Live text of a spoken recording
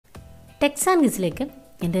Tex and ക്വിസിലേക്ക്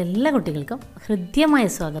എൻ്റെ എല്ലാ കുട്ടികൾക്കും ഹൃദ്യമായ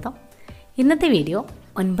സ്വാഗതം. ഇന്നത്തെ വീഡിയോ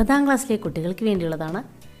 9ാം ക്ലാസ്സിലെ കുട്ടികൾക്ക് വേണ്ടിയുള്ളതാണ്.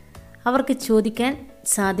 അവർക്ക് ചോദിക്കാൻ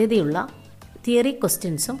സാധ്യതയുള്ള തിയറി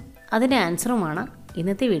ക്വസ്റ്റ്യൻസും അതിൻ്റെ ആൻസറുമാണ്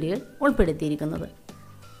ഇന്നത്തെ വീഡിയോയിൽ ഉൾപ്പെടുത്തിയിരിക്കുന്നത്.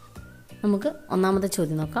 നമുക്ക് ഒന്നാമത്തെ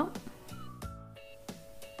ചോദ്യം നോക്കാം.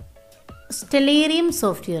 സ്റ്റെലേറിയം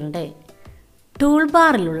സോഫ്റ്റ്വെയറിൻ്റെ ടൂൾ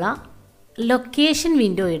ബാറിലുള്ള ലൊക്കേഷൻ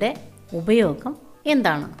വിൻഡോയുടെ ഉപയോഗം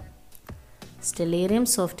എന്താണ്? സ്റ്റെലേറിയം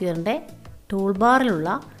സോഫ്റ്റ്വെയറിൻ്റെ ടൂൾ ബാറിലുള്ള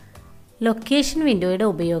ലൊക്കേഷൻ വിൻഡോയുടെ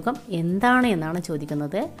ഉപയോഗം എന്താണ് എന്നാണ്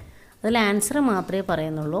ചോദിക്കുന്നത്. അതിൽ ആൻസർ മാത്രമേ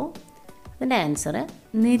പറയുന്നുള്ളൂ. അതിൻ്റെ ആൻസർ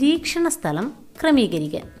നിരീക്ഷണ സ്ഥലം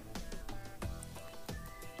ക്രമീകരിക്കാൻ.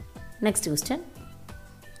 Next question.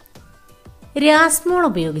 രാസ്മോൾ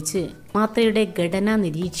ഉപയോഗിച്ച് മാത്രയുടെ ഘടന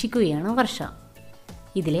നിരീക്ഷിക്കുകയാണ് വർഷ.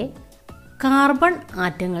 ഇതിലെ കാർബൺ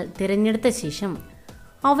ആറ്റങ്ങൾ തിരഞ്ഞെടുത്ത ശേഷം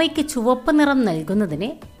അവയ്ക്ക് ചുവപ്പ് നിറം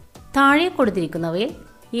നൽകുന്നതിന് താഴെ കൊടുത്തിരിക്കുന്നവയിൽ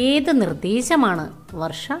ഏത് നിർദ്ദേശമാണ്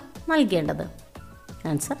വർഷ നൽകേണ്ടത്?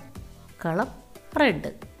 Answer colour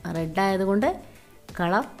red. റെഡ് ആയതുകൊണ്ട്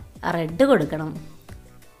കളർ റെഡ് കൊടുക്കണം.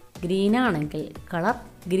 ഗ്രീൻ ആണെങ്കിൽ കളർ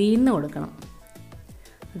ഗ്രീൻ കൊടുക്കണം.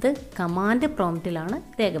 അത് കമാൻഡ് പ്രോംപ്റ്റിലാണ്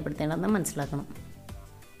രേഖപ്പെടുത്തേണ്ടതെന്ന് മനസ്സിലാക്കണം.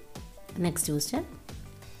 Next question.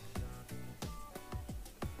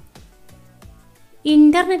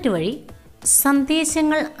 ഇൻ്റർനെറ്റ് വഴി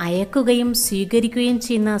സന്ദേശങ്ങൾ അയക്കുകയും സ്വീകരിക്കുകയും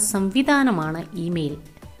ചെയ്യുന്ന സംവിധാനമാണ് ഇമെയിൽ.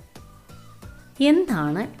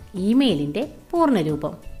 എന്താണ് ഇമെയിലിൻ്റെ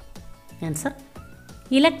പൂർണ്ണരൂപം? Answer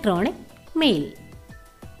electronic mail.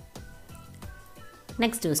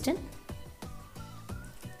 Next question.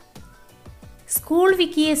 School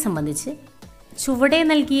വിക്കിയെ സംബന്ധിച്ച് ചുവടെ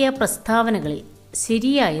നൽകിയ പ്രസ്താവനകളിൽ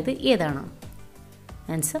ശരിയായത് ഏതാണ്?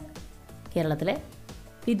 ആൻസർ കേരളത്തിലെ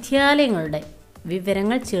വിദ്യാലയങ്ങളുടെ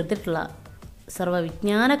വിവരങ്ങൾ ചേർത്തിട്ടുള്ള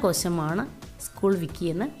സർവ്വവിജ്ഞാനകോശമാണ് സ്കൂൾ വിക്കി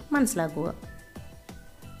എന്ന് മനസ്സിലാക്കുക.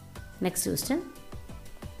 Next question.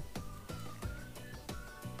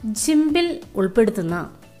 ജിംബിൽ ഉൾപ്പെടുത്തുന്ന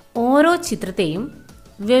ഓരോ ചിത്രത്തെയും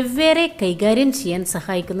വെവ്വേറെ കൈകാര്യം ചെയ്യാൻ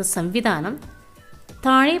സഹായിക്കുന്ന സംവിധാനം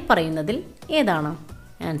താഴെ പറയുന്നതിൽ ഏതാണ്?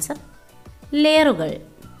 Answer ലെയറുകൾ.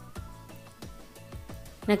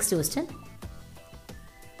 Next question.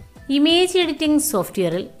 Image editing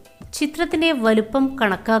സോഫ്റ്റ്വെയറിൽ ചിത്രത്തിൻ്റെ വലുപ്പം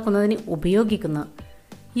കണക്കാക്കുന്നതിന് ഉപയോഗിക്കുന്ന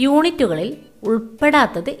യൂണിറ്റുകളിൽ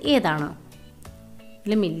ഉൾപ്പെടാത്തത് ഏതാണ്?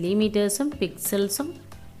 ഇതിൽ മില്ലിമീറ്റേഴ്സും പിക്സൽസും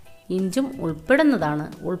ഇഞ്ചും ഉൾപ്പെടുന്നതാണ്.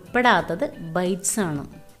 ഉൾപ്പെടാത്തത് ബൈറ്റ്സ് ആണ്.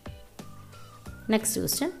 Next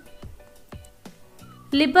question.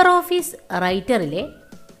 Libre Office റൈറ്ററിലെ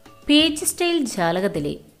page style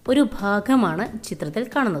ജാലകത്തിലെ ഒരു ഭാഗമാണ് ചിത്രത്തിൽ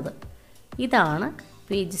കാണുന്നത്. ഇതാണ്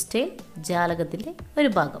പേജ് സ്റ്റൈൽ ജാലകത്തിൻ്റെ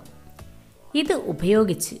ഒരു ഭാഗം. ഇത്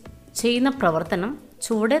ഉപയോഗിച്ച് ചെയ്യുന്ന പ്രവർത്തനം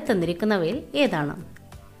ചുവടെ തന്നിരിക്കുന്നവയിൽ ഏതാണ്?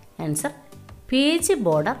 ആൻസർ പേജ്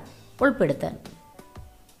ബോർഡർ ഉൾപ്പെടുത്താൻ.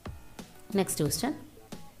 Next question.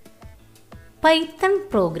 പൈത്തൺ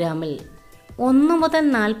പ്രോഗ്രാമിൽ 1 മുതൽ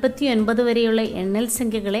 49 വരെയുള്ള എണ്ണൽ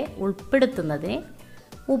സംഖ്യകളെ ഉൾപ്പെടുത്തുന്നതിന്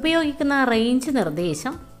ഉപയോഗിക്കുന്ന റേഞ്ച്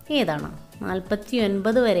നിർദ്ദേശം ഏതാണ്?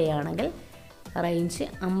 49 വരെയാണെങ്കിൽ റേഞ്ച്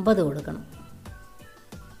 50 കൊടുക്കണം.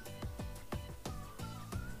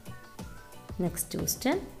 Next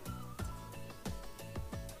question.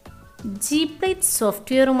 ജിപ്ലൈറ്റ്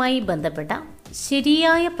സോഫ്റ്റ്വെയറുമായി ബന്ധപ്പെട്ട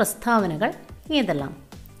ശരിയായ പ്രസ്താവനകൾ ഏതെല്ലാം?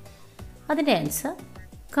 അതിൻ്റെ ആൻസർ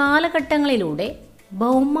കാലഘട്ടങ്ങളിലൂടെ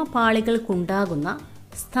ഭൗമപാളികൾക്കുണ്ടാകുന്ന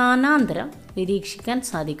സ്ഥാനാന്തരം നിരീക്ഷിക്കാൻ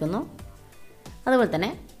സാധിക്കുന്നു. അതുപോലെ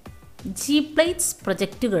തന്നെ ജിപ്ലൈറ്റ്സ്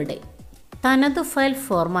പ്രൊജക്റ്റുകളുടെ തനതു ഫയൽ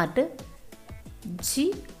ഫോർമാറ്റ്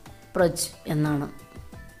GProj എന്നാണ്.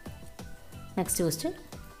 Next question.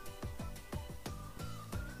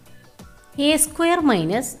 A²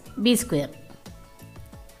 - B²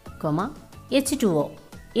 H2O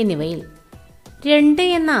എന്നിവയിൽ 2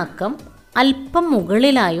 എന്ന അക്കം അല്പം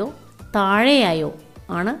മുകളിലായോ താഴെയായോ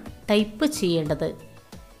ആണ് ടൈപ്പ് ചെയ്യേണ്ടത്.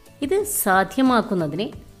 ഇത് സാധ്യമാക്കുന്നതിന്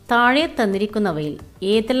താഴെ തന്നിരിക്കുന്നവയിൽ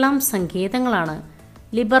ഏതെല്ലാം സങ്കേതങ്ങളാണ്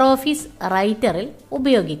ലിബർ ഓഫീസ് റൈറ്ററിൽ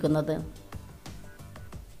ഉപയോഗിക്കുന്നത്?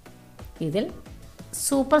 ഇതിൽ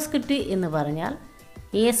സൂപ്പർസ്ക്രിപ്റ്റ് എന്ന് പറഞ്ഞാൽ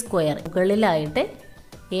A² മുകളിലായിട്ട്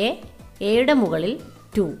എയുടെ മുകളിൽ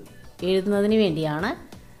 2 എഴുതുന്നതിന് വേണ്ടിയാണ്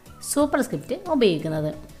സൂപ്പർസ്ക്രിപ്റ്റ്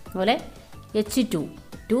ഉപയോഗിക്കുന്നത്. അതുപോലെ H2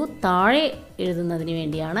 താഴെ എഴുതുന്നതിന്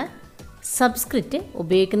വേണ്ടിയാണ് സബ്സ്ക്രിപ്റ്റ്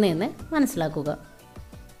ഉപയോഗിക്കുന്നതെന്ന് മനസ്സിലാക്കുക.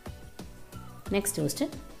 Next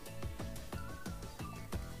question.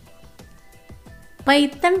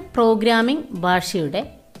 പൈത്തൺ പ്രോഗ്രാമിംഗ് ഭാഷയുടെ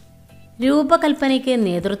രൂപകൽപ്പനയ്ക്ക്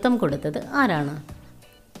നേതൃത്വം കൊടുത്തത് ആരാണ്?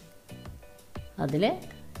 അതിൽ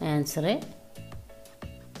answer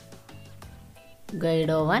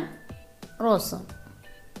Guido van റോസം.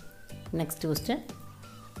 Next question.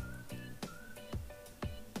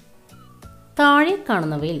 താഴെ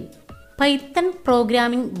കാണുന്നവയിൽ പൈത്തൺ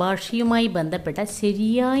പ്രോഗ്രാമിംഗ് ഭാഷയുമായി ബന്ധപ്പെട്ട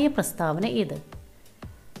ശരിയായ പ്രസ്താവന ഏത്?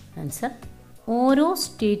 ആൻസർ: ഓരോ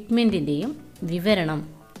സ്റ്റേറ്റ്മെൻറ്റിൻ്റെയും വിവരണം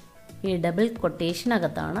ഈ ഡബിൾ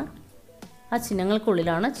കൊട്ടേഷനകത്താണ്, ആ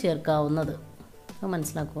ചിഹ്നങ്ങൾക്കുള്ളിലാണ് ചേർക്കാവുന്നത്. അത്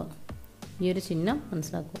മനസ്സിലാക്കുക, ഈ ഒരു ചിഹ്നം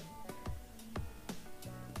മനസ്സിലാക്കുക.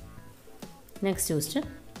 Next question.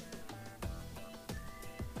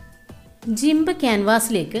 ജിംബ്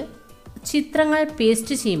ക്യാൻവാസിലേക്ക് ചിത്രങ്ങൾ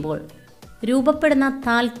പേസ്റ്റ് ചെയ്യുമ്പോൾ രൂപപ്പെടുന്ന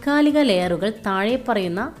താൽക്കാലിക ലെയറുകൾ താഴെ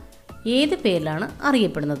പറയുന്ന ഏത് പേരിലാണ്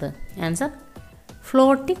അറിയപ്പെടുന്നത്? Answer: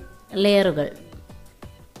 floating ലെയറുകൾ.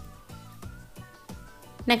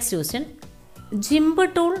 Next question.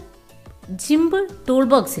 GIMP tool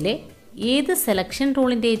ബോക്സിലെ ഏത് സെലക്ഷൻ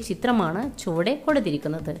ടൂളിൻ്റെ ചിത്രമാണ് ചുവടെ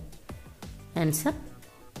കൊടുത്തിരിക്കുന്നത്? Answer: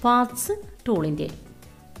 paths ടൂളിൻ്റെ.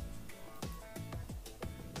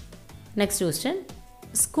 Next question.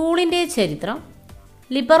 സ്കൂളിൻ്റെ ചരിത്രം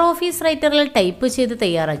ലിബർ ഓഫീസ് റൈറ്ററിൽ ടൈപ്പ് ചെയ്ത്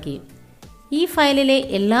തയ്യാറാക്കി. ഈ ഫയലിലെ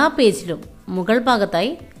എല്ലാ പേജിലും മുകൾ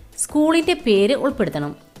ഭാഗത്തായി സ്കൂളിൻ്റെ പേര്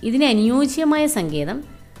ഉൾപ്പെടുത്തണം. ഇതിന് അനുയോജ്യമായ സങ്കേതം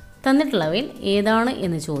തന്നിട്ടുള്ളവയിൽ ഏതാണ്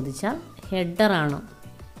എന്ന് ചോദിച്ചാൽ ഹെഡറാണ്.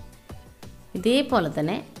 ഇതേപോലെ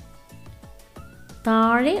തന്നെ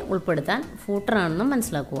താഴെ ഉൾപ്പെടുത്താൻ ഫൂട്ടറാണെന്നും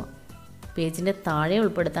മനസ്സിലാക്കുക. പേജിൻ്റെ താഴെ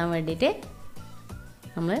ഉൾപ്പെടുത്താൻ വേണ്ടിയിട്ട്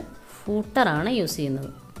നമ്മൾ ഫൂട്ടറാണ് യൂസ്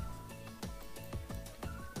ചെയ്യുന്നത്.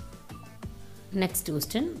 Next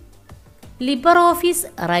question. ലിബർ ഓഫീസ്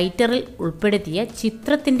റൈറ്ററിൽ ഉൾപ്പെടുത്തിയ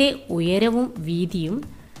ചിത്രത്തിൻ്റെ ഉയരവും വീതിയും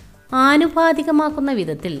ആനുപാതികമാക്കുന്ന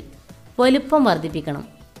വിധത്തിൽ വലുപ്പം വർദ്ധിപ്പിക്കണം.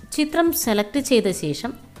 ചിത്രം സെലക്ട് ചെയ്ത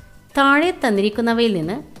ശേഷം താഴെ തന്നിരിക്കുന്നവയിൽ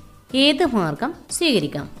നിന്ന് ഏത് മാർഗം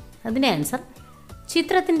സ്വീകരിക്കാം? അതിൻ്റെ ആൻസർ: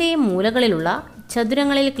 ചിത്രത്തിൻ്റെ മൂലകളിലുള്ള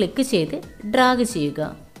ചതുരങ്ങളിൽ ക്ലിക്ക് ചെയ്ത് ഡ്രാഗ് ചെയ്യുക.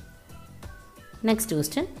 Next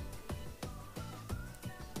question.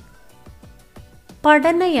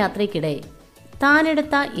 പഠനയാത്രയ്ക്കിടെ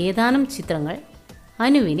താനെടുത്ത ഏതാനും ചിത്രങ്ങൾ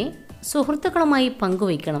അനുവിനെ സുഹൃത്തുക്കളുമായി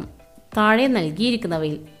പങ്കുവയ്ക്കണം. താഴെ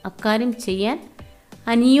നൽകിയിരിക്കുന്നവയിൽ അക്കാര്യം ചെയ്യാൻ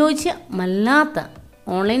അനുയോജ്യമല്ലാത്ത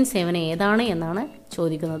ഓൺലൈൻ സേവനം ഏതാണ് എന്നാണ്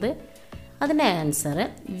ചോദിക്കുന്നത്. അതിൻ്റെ ആൻസർ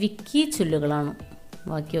വിക്കി ചൊല്ലുകളാണ്.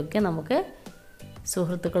 ബാക്കിയൊക്കെ നമുക്ക്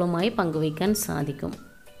സുഹൃത്തുക്കളുമായി പങ്കുവയ്ക്കാൻ സാധിക്കും.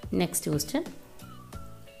 Next question.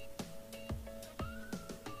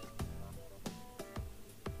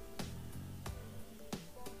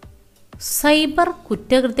 സൈബർ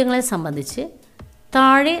കുറ്റകൃത്യങ്ങളെ സംബന്ധിച്ച്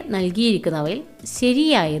താഴെ നൽകിയിരിക്കുന്നവയിൽ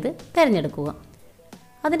ശരിയായത് തിരഞ്ഞെടുക്കുക.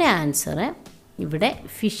 അതിൻ്റെ ആൻസർ ഇവിടെ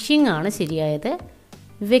ഫിഷിംഗ് ആണ് ശരിയായത്.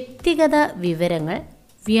 വ്യക്തിഗത വിവരങ്ങൾ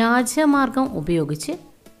വ്യാജമാർഗം ഉപയോഗിച്ച്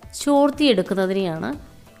ചോർത്തിയെടുക്കുന്നതിനെയാണ്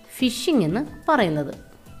ഫിഷിംഗ് എന്ന് പറയുന്നത്.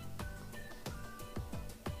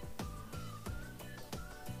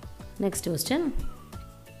 Next question.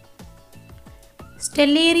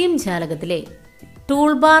 സ്റ്റെല്ലേറിയം ജാലകത്തിലെ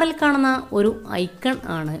ടൂൾ ബാറിൽ കാണുന്ന ഒരു ഐക്കൺ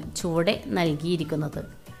ആണ് ചുവടെ നൽകിയിരിക്കുന്നത്.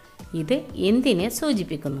 ഇത് എന്തിനെ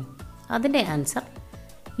സൂചിപ്പിക്കുന്നു? അതിൻ്റെ ആൻസർ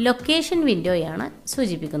ലൊക്കേഷൻ വിൻഡോയാണ്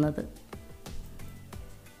സൂചിപ്പിക്കുന്നത്.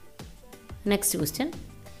 Next question.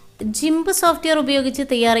 ജിംബ് സോഫ്റ്റ്വെയർ ഉപയോഗിച്ച്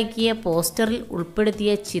തയ്യാറാക്കിയ പോസ്റ്ററിൽ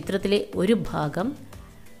ഉൾപ്പെടുത്തിയ ചിത്രത്തിലെ ഒരു ഭാഗം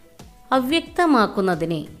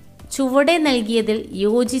അവ്യക്തമാക്കുന്നതിന് ചുവടെ നൽകിയതിൽ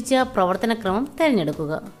യോജിച്ച പ്രവർത്തനക്രമം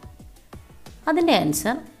തിരഞ്ഞെടുക്കുക. അതിൻ്റെ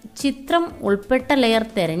ആൻസർ ചിത്രം ഉൾപ്പെട്ട ലെയർ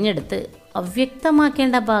തിരഞ്ഞെടുത്ത്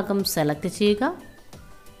അവ്യക്തമാക്കേണ്ട ഭാഗം സെലക്ട് ചെയ്യുക.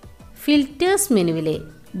 ഫിൽറ്റേഴ്സ് മെനുവിലെ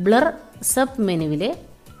ബ്ലർ സബ് മെനുവിലെ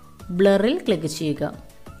ബ്ലറിൽ ക്ലിക്ക് ചെയ്യുക.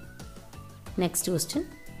 Next question.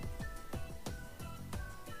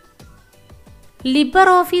 ലിബർ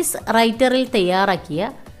ഓഫീസ് റൈറ്ററിൽ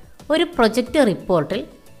തയ്യാറാക്കിയ ഒരു പ്രൊജക്റ്റ് റിപ്പോർട്ടിൽ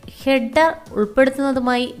ഹെഡർ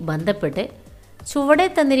ഉൾപ്പെടുത്തുന്നതുമായി ബന്ധപ്പെട്ട് ചുവടെ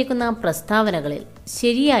തന്നിരിക്കുന്ന പ്രസ്താവനകളിൽ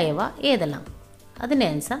ശരിയായവ ഏതെല്ലാം? അതിൻ്റെ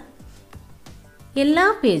ആൻസർ എല്ലാ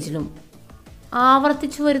പേജിലും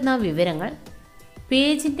ആവർത്തിച്ചു വരുന്ന വിവരങ്ങൾ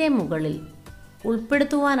പേജിൻ്റെ മുകളിൽ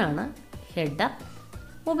ഉൾപ്പെടുത്തുവാനാണ് ഹെഡർ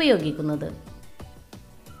ഉപയോഗിക്കുന്നത്.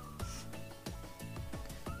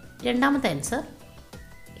 രണ്ടാമത്തെ ആൻസർ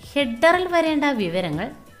ഹെഡറിൽ വരേണ്ട വിവരങ്ങൾ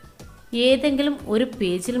ഏതെങ്കിലും ഒരു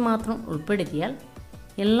പേജിൽ മാത്രം ഉൾപ്പെടുത്തിയാൽ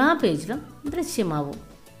എല്ലാ പേജിലും ദൃശ്യമാവും.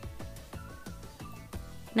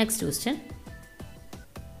 Next question.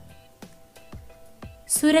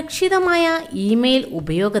 സുരക്ഷിതമായ ഇമെയിൽ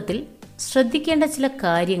ഉപയോഗത്തിൽ ശ്രദ്ധിക്കേണ്ട ചില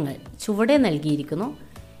കാര്യങ്ങൾ ചുവടെ നൽകിയിരിക്കുന്നു.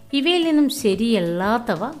 ഇവയിൽ നിന്നും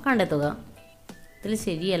ശരിയല്ലാത്തവ കണ്ടെത്തുക. ഇതിൽ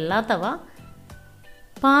ശരിയല്ലാത്തവ: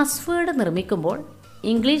 പാസ്വേഡ് നിർമ്മിക്കുമ്പോൾ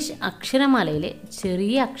ഇംഗ്ലീഷ് അക്ഷരമാലയിലെ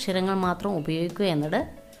ചെറിയ അക്ഷരങ്ങൾ മാത്രം ഉപയോഗിക്കുക എന്നത്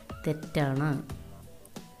തെറ്റാണ്.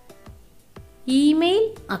 ഇമെയിൽ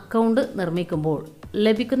അക്കൗണ്ട് നിർമ്മിക്കുമ്പോൾ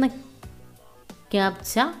ലഭിക്കുന്ന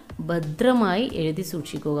ക്യാപ്ച ഭദ്രമായി എഴുതി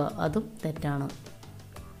സൂക്ഷിക്കുക, അതും തെറ്റാണ്.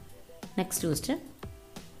 Next question.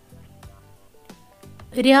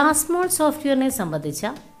 രാസ്മോൾ സോഫ്റ്റ്വെയറിനെ സംബന്ധിച്ച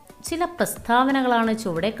ചില പ്രസ്താവനകളാണ്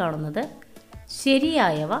ചുവടെ കാണുന്നത്.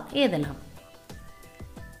 ശരിയായവ ഏതെല്ലാം?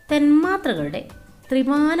 തന്മാത്രകളുടെ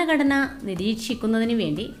ത്രിമാന ഘടന നിരീക്ഷിക്കുന്നതിന്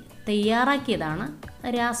വേണ്ടി തയ്യാറാക്കിയതാണ്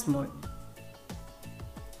രാസ്മോൾ.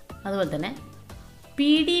 അതുപോലെ തന്നെ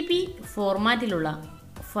PDB ഫോർമാറ്റിലുള്ള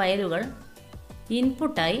ഫയലുകൾ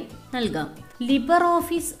ഇൻപുട്ടായി നൽകാം. ലിബർ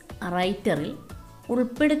ഓഫീസ് റൈറ്ററിൽ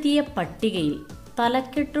ഉൾപ്പെടുത്തിയ പട്ടികയിൽ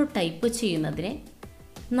തലക്കെട്ടു ടൈപ്പ് ചെയ്യുന്നതിന്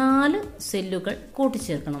 4 സെല്ലുകൾ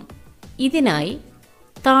കൂട്ടിച്ചേർക്കണം. ഇതിനായി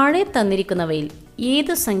താഴെ തന്നിരിക്കുന്നവയിൽ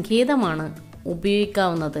ഏത് സങ്കേതമാണ്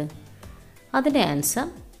ഉപയോഗിക്കാവുന്നത്? അതിൻ്റെ answer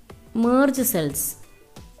merge cells.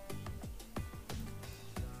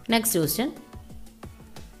 Next question.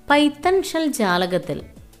 Python shell ജാലകത്തിൽ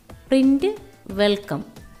print welcome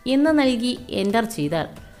എന്ന് നൽകി എൻ്റർ ചെയ്താൽ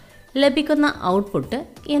ലഭിക്കുന്ന ഔട്ട്പുട്ട്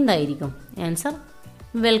എന്തായിരിക്കും? Answer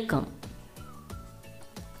welcome.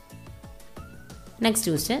 Next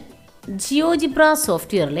question. GeoGebra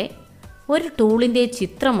സോഫ്റ്റ്വെയറിലെ ഒരു ടൂളിൻ്റെ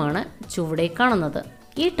ചിത്രമാണ് ചുവടെ കാണുന്നത്.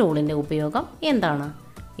 ഈ ടൂളിൻ്റെ ഉപയോഗം എന്താണ്?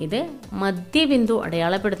 ഇത് മധ്യബിന്ദു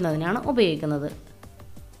അടയാളപ്പെടുത്തുന്നതിനാണ് ഉപയോഗിക്കുന്നത്.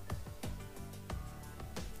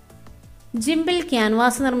 ജിംബിൽ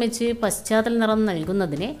ക്യാൻവാസ് നിർമ്മിച്ച് പശ്ചാത്തല നിറം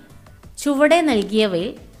നൽകുന്നതിന് ചുവടെ നൽകിയവയിൽ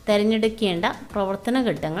തിരഞ്ഞെടുക്കേണ്ട പ്രവർത്തന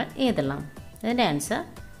ഘട്ടങ്ങൾ ഏതെല്ലാം? അതിൻ്റെ ആൻസർ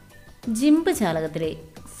ജിംബ് ജാലകത്തിലെ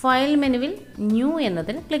ഫയൽ മെനുവിൽ ന്യൂ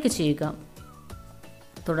എന്നതിൽ ക്ലിക്ക് ചെയ്യുക.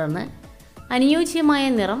 തുടർന്ന് അനുയോജ്യമായ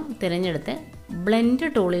നിറം തിരഞ്ഞെടുത്ത് ബ്ലെൻഡ്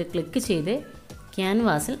ടൂളിൽ ക്ലിക്ക് ചെയ്ത്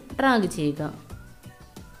ക്യാൻവാസിൽ ഡ്രാഗ് ചെയ്യുക.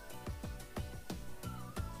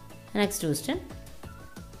 Next question.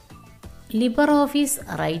 ലിബർ ഓഫീസ്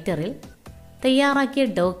റൈറ്ററിൽ തയ്യാറാക്കിയ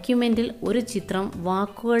ഡോക്യുമെൻറ്റിൽ ഒരു ചിത്രം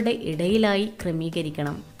വാക്കുകളുടെ ഇടയിലായി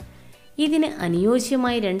ക്രമീകരിക്കണം. ഇതിന്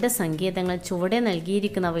അനുയോജ്യമായ 2 സങ്കേതങ്ങൾ ചുവടെ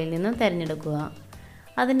നൽകിയിരിക്കുന്നവയിൽ നിന്നും തിരഞ്ഞെടുക്കുക.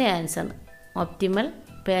 അതിൻ്റെ answer optimal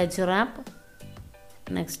page rap.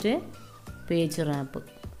 Next page rap.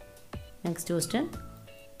 Next question.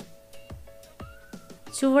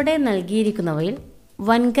 ചുവടെ നൽകിയിരിക്കുന്നവയിൽ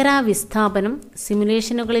വൻകര വിസ്ഥാപനം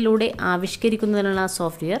സിമുലേഷനുകളിലൂടെ ആവിഷ്കരിക്കുന്നതിനുള്ള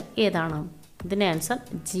സോഫ്റ്റ്വെയർ ഏതാണ്? ഇതിൻ്റെ answer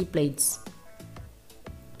G plates.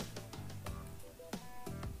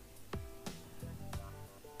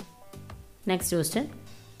 Next question.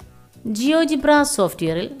 GeoGebra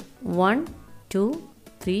സോഫ്റ്റ്വെയറിൽ 1, 2,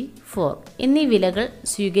 3, 4 എന്നീ വിലകൾ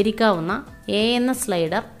സ്വീകരിക്കാവുന്ന എ എന്ന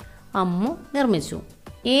സ്ലൈഡർ അമ്മു നിർമ്മിച്ചു.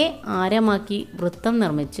 എ ആരമാക്കി വൃത്തം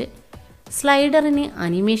നിർമ്മിച്ച് സ്ലൈഡറിന്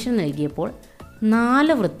അനിമേഷൻ നൽകിയപ്പോൾ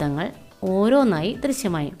 4 വൃത്തങ്ങൾ ഓരോന്നായി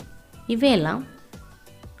ദൃശ്യമായി. ഇവയെല്ലാം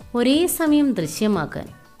ഒരേ സമയം ദൃശ്യമാക്കാൻ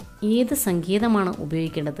ഏത് സങ്കേതമാണ്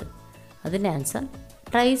ഉപയോഗിക്കേണ്ടത്? അതിൻ്റെ answer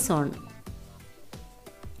ട്രൈസോൺ.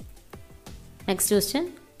 Next question.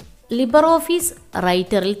 Libre Office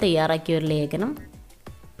റൈറ്ററിൽ തയ്യാറാക്കിയ ഒരു ലേഖനം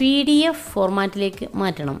PDF ഫോർമാറ്റിലേക്ക്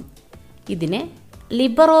മാറ്റണം. ഇതിന്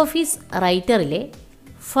ലിബർ ഓഫീസ് റൈറ്ററിലെ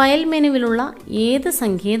ഫയൽ മെനുവിലുള്ള ഏത്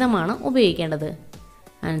സങ്കേതമാണ് ഉപയോഗിക്കേണ്ടത്?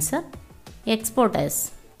 Answer export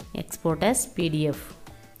as PDF.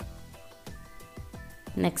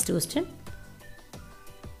 Next question.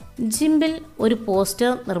 ജിംബിൽ ഒരു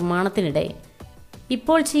പോസ്റ്റർ നിർമ്മാണത്തിനിടെ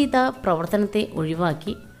ഇപ്പോൾ ചെയ്ത പ്രവർത്തനത്തെ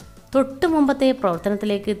ഒഴിവാക്കി തൊട്ട് മുമ്പത്തെ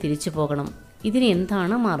പ്രവർത്തനത്തിലേക്ക് തിരിച്ചു പോകണം. ഇതിന്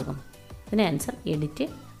എന്താണ് മാർഗം? ഇതിന് ആൻസർ എഡിറ്റ്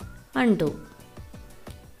അൺഡു.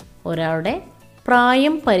 ഒരാളുടെ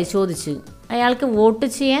പ്രായം പരിശോധിച്ച് അയാൾക്ക് വോട്ട്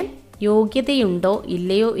ചെയ്യാൻ യോഗ്യതയുണ്ടോ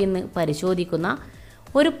ഇല്ലയോ എന്ന് പരിശോധിക്കുന്ന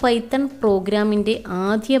ഒരു പൈത്തൺ പ്രോഗ്രാമിൻ്റെ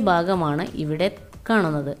ആദ്യ ഭാഗമാണ് ഇവിടെ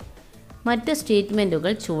കാണുന്നത്. മറ്റ്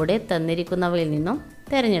സ്റ്റേറ്റ്മെൻറ്റുകൾ ചുവടെ തന്നിരിക്കുന്നവയിൽ നിന്നും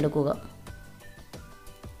തിരഞ്ഞെടുക്കുക.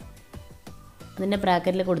 അതിൻ്റെ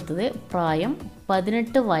ബ്രാക്കറ്റിൽ കൊടുത്തത് പ്രായം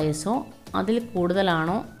 18 വയസ്സോ അതിൽ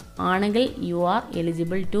കൂടുതലാണോ ആണെങ്കിൽ you are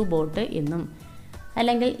eligible to vote എന്നും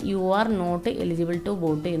അല്ലെങ്കിൽ you are not eligible to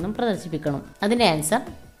vote എന്നും പ്രദർശിപ്പിക്കണം. അതിൻ്റെ answer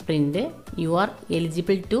print you are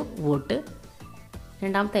eligible to vote.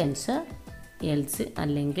 രണ്ടാമത്തെ ആൻസർ എൽസ്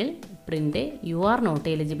അല്ലെങ്കിൽ print you are not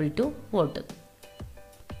eligible to vote.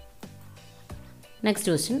 Next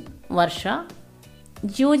question. Varsha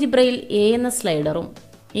ജിയോജിബ്രയിൽ A എന്ന സ്ലൈഡറും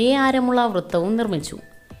A ആരമുള്ള വൃത്തവും നിർമ്മിച്ചു.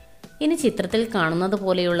 ഇനി ചിത്രത്തിൽ കാണുന്നത്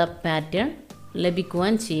പോലെയുള്ള പാറ്റേൺ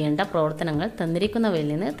ലഭിക്കുവാൻ ചെയ്യേണ്ട പ്രവർത്തനങ്ങൾ തന്നിരിക്കുന്നവയിൽ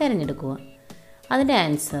നിന്ന് തിരഞ്ഞെടുക്കുക. അതിൻ്റെ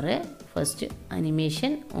ആൻസർ ഫസ്റ്റ്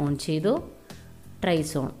അനിമേഷൻ ഓൺ ചെയ്തു.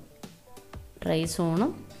 ട്രൈസോണും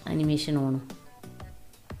animation ഓണും.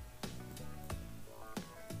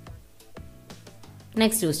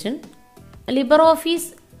 Next question. Libre Office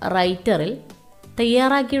റൈറ്ററിൽ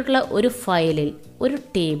തയ്യാറാക്കിയിട്ടുള്ള ഒരു ഫയലിൽ ഒരു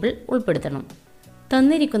ടേബിൾ ഉൾപ്പെടുത്തണം.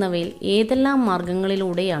 തന്നിരിക്കുന്നവയിൽ ഏതെല്ലാം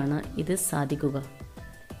മാർഗങ്ങളിലൂടെയാണ് ഇത് സാധിക്കുക?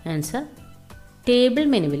 Answer table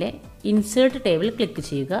മെനുവിലെ insert table click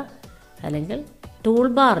ചെയ്യുക അല്ലെങ്കിൽ ടൂൾ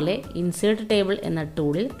ബാറിലെ ഇൻസേർട്ട് ടേബിൾ എന്ന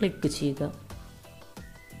ടൂളിൽ ക്ലിക്ക് ചെയ്യുക.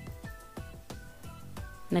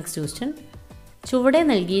 നെക്സ്റ്റ് ക്വസ്റ്റ്യൻ, ചുവടെ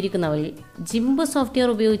നൽകിയിരിക്കുന്നവയിൽ ജിംബ് സോഫ്റ്റ്വെയർ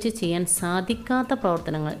ഉപയോഗിച്ച് ചെയ്യാൻ സാധിക്കാത്ത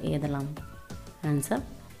പ്രവർത്തനങ്ങൾ ഏതെല്ലാം? ആൻസർ,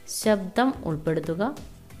 ശബ്ദം ഉൾപ്പെടുത്തുക,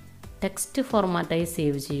 ടെക്സ്റ്റ് ഫോർമാറ്റായി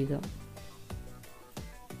സേവ് ചെയ്യുക.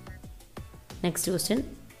 നെക്സ്റ്റ് ക്വസ്റ്റ്യൻ,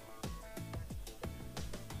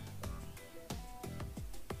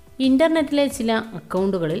 ഇൻ്റർനെറ്റിലെ ചില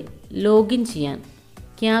അക്കൗണ്ടുകളിൽ ലോഗിൻ ചെയ്യാൻ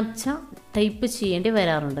ക്യാപ്ച ടൈപ്പ് ചെയ്യേണ്ടി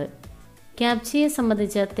വരാറുണ്ട്. ക്യാപ്ചയെ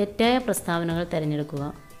സംബന്ധിച്ച തെറ്റായ പ്രസ്താവനകൾ തിരഞ്ഞെടുക്കുക.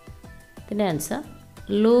 ഇതിൻ്റെ ആൻസർ,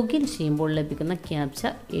 ലോഗിൻ ചെയ്യുമ്പോൾ ലഭിക്കുന്ന ക്യാപ്ച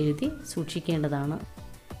എഴുതി സൂക്ഷിക്കേണ്ടതാണ്.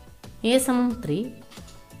 A=3,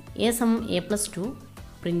 A=A+2,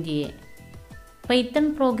 print A. Python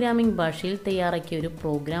programming ഭാഷയിൽ തയ്യാറാക്കിയ ഒരു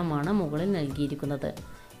പ്രോഗ്രാമാണ് മുകളിൽ നൽകിയിരിക്കുന്നത്.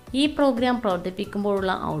 ഈ പ്രോഗ്രാം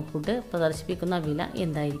പ്രവർത്തിപ്പിക്കുമ്പോഴുള്ള ഔട്ട്പുട്ട് പ്രദർശിപ്പിക്കുന്ന വില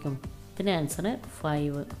എന്തായിരിക്കും? ഇതിൻ്റെ ആൻസർ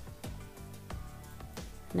 5.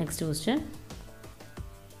 നെക്സ്റ്റ് ക്വസ്റ്റ്യൻ,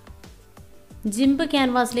 ജിംബ്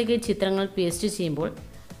ക്യാൻവാസിലേക്ക് ചിത്രങ്ങൾ പേസ്റ്റ് ചെയ്യുമ്പോൾ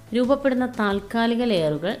രൂപപ്പെടുന്ന താൽക്കാലിക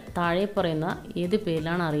ലെയറുകൾ താഴെ പറയുന്ന ഏത്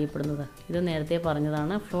പേരിലാണ് അറിയപ്പെടുന്നത്? ഇത് നേരത്തെ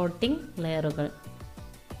പറഞ്ഞതാണ്, ഫ്ലോട്ടിംഗ് ലെയറുകൾ.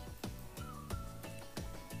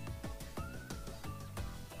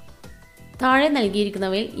 താഴെ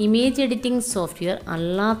നൽകിയിരിക്കുന്നവയിൽ ഇമേജ് എഡിറ്റിംഗ് സോഫ്റ്റ്വെയർ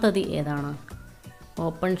അല്ലാത്തത് ഏതാണ്?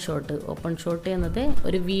 ഓപ്പൺ ഷോട്ട് എന്നത്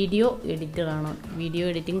ഒരു വീഡിയോ എഡിറ്ററാണ്. വീഡിയോ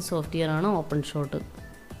എഡിറ്റിംഗ് സോഫ്റ്റ്വെയർ ആണ് ഓപ്പൺ ഷോട്ട്.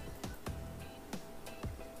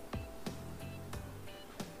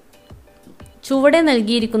 ചുവടെ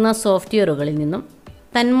നൽകിയിരിക്കുന്ന സോഫ്റ്റ്വെയറുകളിൽ നിന്നും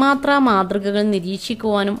തന്മാത്രാ മാതൃകകൾ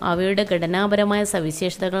നിരീക്ഷിക്കുവാനും അവയുടെ ഘടനാപരമായ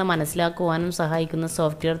സവിശേഷതകൾ മനസ്സിലാക്കുവാനും സഹായിക്കുന്ന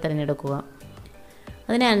സോഫ്റ്റ്വെയർ തിരഞ്ഞെടുക്കുക.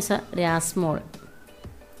 അതിന് ആൻസർ രാസ്മോൾ.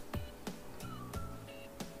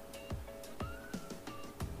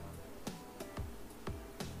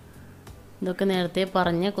 ഇതൊക്കെ നേരത്തെ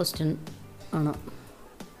പറഞ്ഞ ക്വസ്റ്റ്യൻ ആണ്.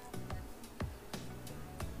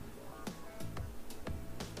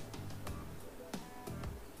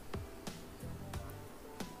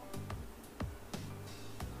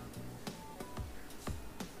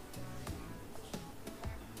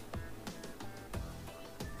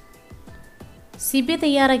 സിബി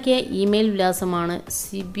തയ്യാറാക്കിയ ഇമെയിൽ വിലാസമാണ്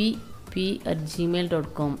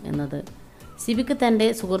cbp@gmail.com എന്നത്. സിബിക്ക് തൻ്റെ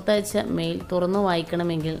സുഹൃത്തയച്ച മെയിൽ തുറന്നു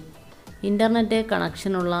വായിക്കണമെങ്കിൽ ഇൻ്റർനെറ്റ്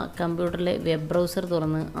കണക്ഷനുള്ള കമ്പ്യൂട്ടറിലെ വെബ് ബ്രൗസർ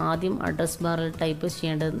തുറന്ന് ആദ്യം അഡ്രസ് ബാറിൽ ടൈപ്പ്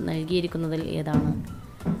ചെയ്യേണ്ടത് നൽകിയിരിക്കുന്നതിൽ ഏതാണ്?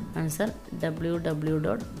 Answer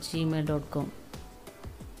www.gmail.com.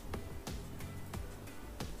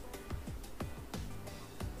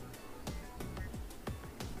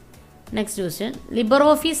 Next question, Libre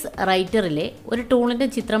Office റൈറ്ററിലെ ഒരു ടൂളിൻ്റെ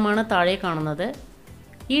ചിത്രമാണ് താഴെ കാണുന്നത്.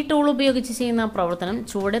 ഈ ടൂൾ ഉപയോഗിച്ച് ചെയ്യുന്ന പ്രവർത്തനം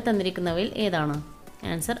ചുവടെ തന്നിരിക്കുന്നവയിൽ ഏതാണ്?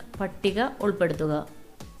 ആൻസർ പട്ടിക ഉൾപ്പെടുത്തുക.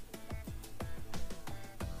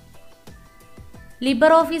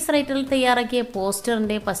 ലിബർ ഓഫീസ് റൈറ്ററിൽ തയ്യാറാക്കിയ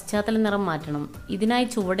പോസ്റ്ററിൻ്റെ പശ്ചാത്തല നിറം മാറ്റണം. ഇതിനായി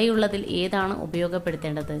ചുവടെയുള്ളതിൽ ഏതാണ്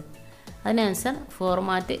ഉപയോഗപ്പെടുത്തേണ്ടത്? അതിന് answer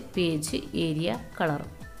format, page, area, colour.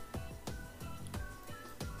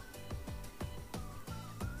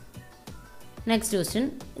 Next question,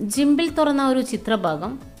 ജിംബിൽ തുറന്ന ഒരു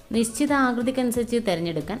ചിത്രഭാഗം നിശ്ചിത ആകൃതിക്കനുസരിച്ച്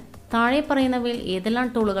തിരഞ്ഞെടുക്കാൻ താഴെ പറയുന്നവയിൽ ഏതെല്ലാം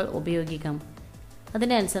ടൂളുകൾ ഉപയോഗിക്കാം?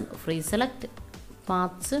 അതിൻ്റെ answer free select,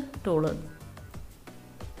 paths tool.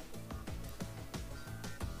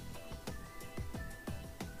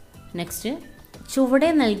 Next, ചുവടെ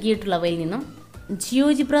നൽകിയിട്ടുള്ളവയിൽ നിന്നും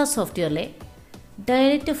GeoGebra സോഫ്റ്റ്വെയറിലെ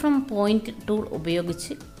direct from point tool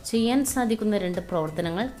ഉപയോഗിച്ച് ചെയ്യാൻ സാധിക്കുന്ന 2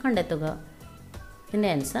 പ്രവർത്തനങ്ങൾ കണ്ടെത്തുക. ഇതിൻ്റെ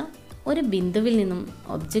ആൻസർ ഒരു ബിന്ദുവിൽ നിന്നും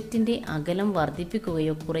ഒബ്ജക്റ്റിൻ്റെ അകലം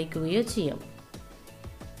വർദ്ധിപ്പിക്കുകയോ കുറയ്ക്കുകയോ ചെയ്യാം.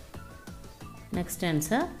 നെക്സ്റ്റ്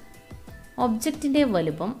ആൻസർ, ഒബ്ജക്റ്റിൻ്റെ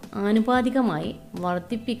വലുപ്പം ആനുപാതികമായി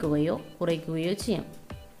വർദ്ധിപ്പിക്കുകയോ കുറയ്ക്കുകയോ ചെയ്യാം.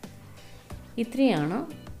 ഇത്രയാണ്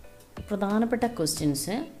പ്രധാനപ്പെട്ട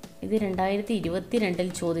ക്വസ്റ്റ്യൻസ്. ഇത് 2022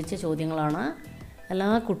 ചോദിച്ച ചോദ്യങ്ങളാണ്. എല്ലാ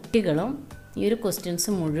കുട്ടികളും ഈ ഒരു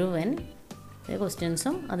ക്വസ്റ്റ്യൻസും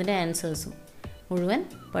അതിൻ്റെ ആൻസേഴ്സും മുഴുവൻ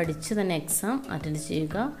പഠിച്ച് തന്നെ എക്സാം അറ്റൻഡ്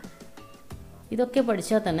ചെയ്യുക. ഇതൊക്കെ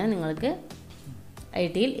പഠിച്ചാൽ തന്നെ നിങ്ങൾക്ക്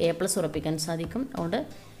ITയിൽ A+ ഉറപ്പിക്കാൻ സാധിക്കും. അതുകൊണ്ട്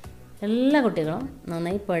എല്ലാ കുട്ടികളും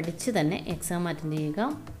നന്നായി പഠിച്ച് തന്നെ എക്സാം അറ്റൻഡ് ചെയ്യുക.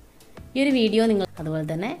 ഈ ഒരു വീഡിയോ നിങ്ങൾ അതുപോലെ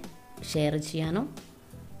തന്നെ ഷെയർ ചെയ്യാനും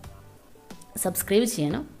സബ്സ്ക്രൈബ്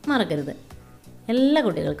ചെയ്യാനും മറക്കരുത്. എല്ലാ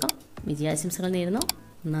കുട്ടികൾക്കും വിജയാശംസകൾ നേരുന്നു.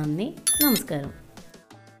 നന്ദി, നമസ്കാരം.